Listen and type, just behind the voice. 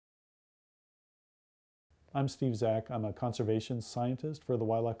I'm Steve Zack. I'm a conservation scientist for the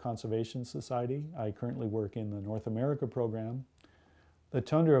Wildlife Conservation Society. I currently work in the North America program. The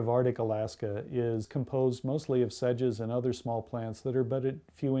tundra of Arctic Alaska is composed mostly of sedges and other small plants that are but a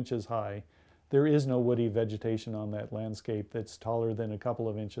few inches high. There is no woody vegetation on that landscape that's taller than a couple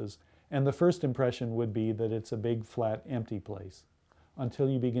of inches, and the first impression would be that it's a big, flat, empty place. Until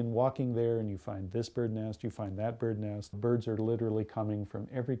you begin walking there and you find this bird nest, you find that bird nest. Birds are literally coming from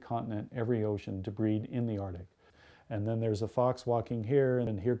every continent, every ocean to breed in the Arctic. And then there's a fox walking here,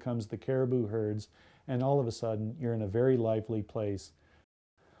 and here comes the caribou herds, and all of a sudden you're in a very lively place.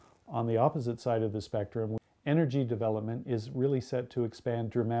 On the opposite side of the spectrum, energy development is really set to expand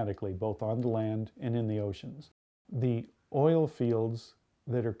dramatically, both on the land and in the oceans. The oil fields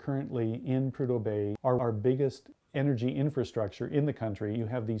that are currently in Prudhoe Bay are our biggest energy infrastructure in the country. You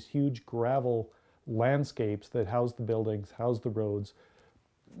have these huge gravel landscapes that house the buildings, house the roads,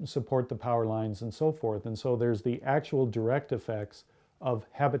 support the power lines, and so forth. And so there's the actual direct effects of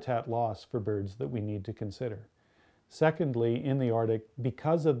habitat loss for birds that we need to consider. Secondly, in the Arctic,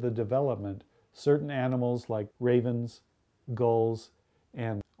 because of the development, certain animals like ravens, gulls,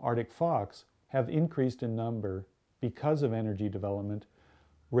 and Arctic fox have increased in number because of energy development.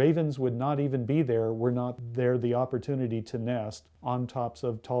 Ravens would not even be there were not there the opportunity to nest on tops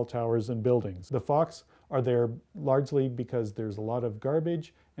of tall towers and buildings. The fox are there largely because there's a lot of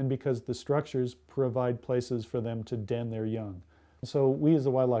garbage and because the structures provide places for them to den their young. So we as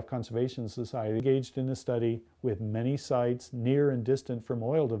the Wildlife Conservation Society engaged in a study with many sites near and distant from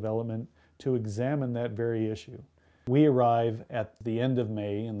oil development to examine that very issue. We arrive at the end of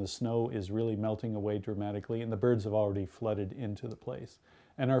May and the snow is really melting away dramatically and the birds have already flooded into the place.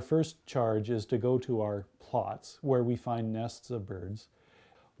 And our first charge is to go to our plots where we find nests of birds.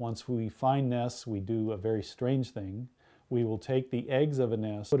 Once we find nests, we do a very strange thing. We will take the eggs of a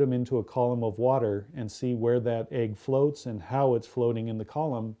nest, put them into a column of water, and see where that egg floats and how it's floating in the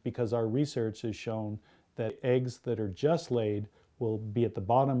column, because our research has shown that eggs that are just laid will be at the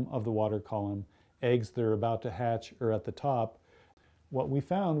bottom of the water column. Eggs that are about to hatch are at the top. What we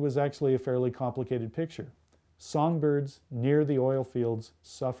found was actually a fairly complicated picture. Songbirds near the oil fields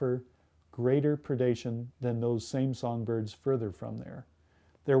suffer greater predation than those same songbirds further from there.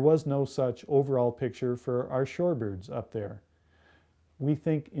 There was no such overall picture for our shorebirds up there. We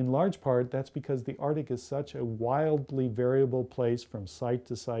think in large part that's because the Arctic is such a wildly variable place from site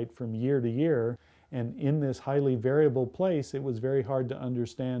to site, from year to year, and in this highly variable place it was very hard to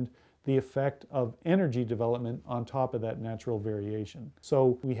understand the effect of energy development on top of that natural variation.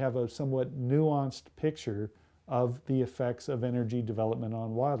 So we have a somewhat nuanced picture of the effects of energy development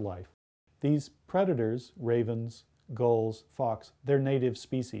on wildlife. These predators, ravens, gulls, fox, they're native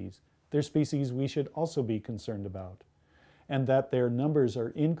species. They're species we should also be concerned about. And that their numbers are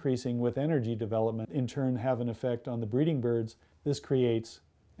increasing with energy development in turn have an effect on the breeding birds. This creates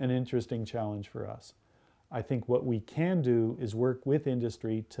an interesting challenge for us. I think what we can do is work with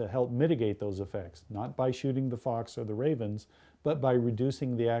industry to help mitigate those effects, not by shooting the fox or the ravens, but by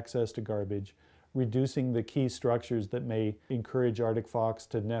reducing the access to garbage, reducing the key structures that may encourage Arctic fox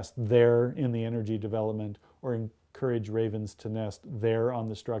to nest there in the energy development or encourage ravens to nest there on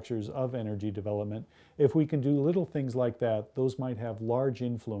the structures of energy development. If we can do little things like that, those might have large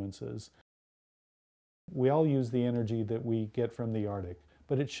influences. We all use the energy that we get from the Arctic,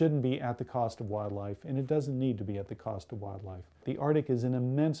 but it shouldn't be at the cost of wildlife, and it doesn't need to be at the cost of wildlife. The Arctic is an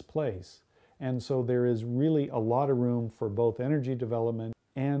immense place, and so there is really a lot of room for both energy development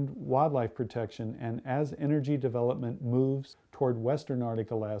and wildlife protection. And as energy development moves toward Western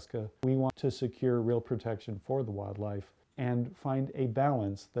Arctic Alaska, we want to secure real protection for the wildlife and find a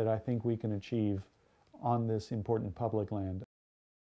balance that I think we can achieve on this important public land.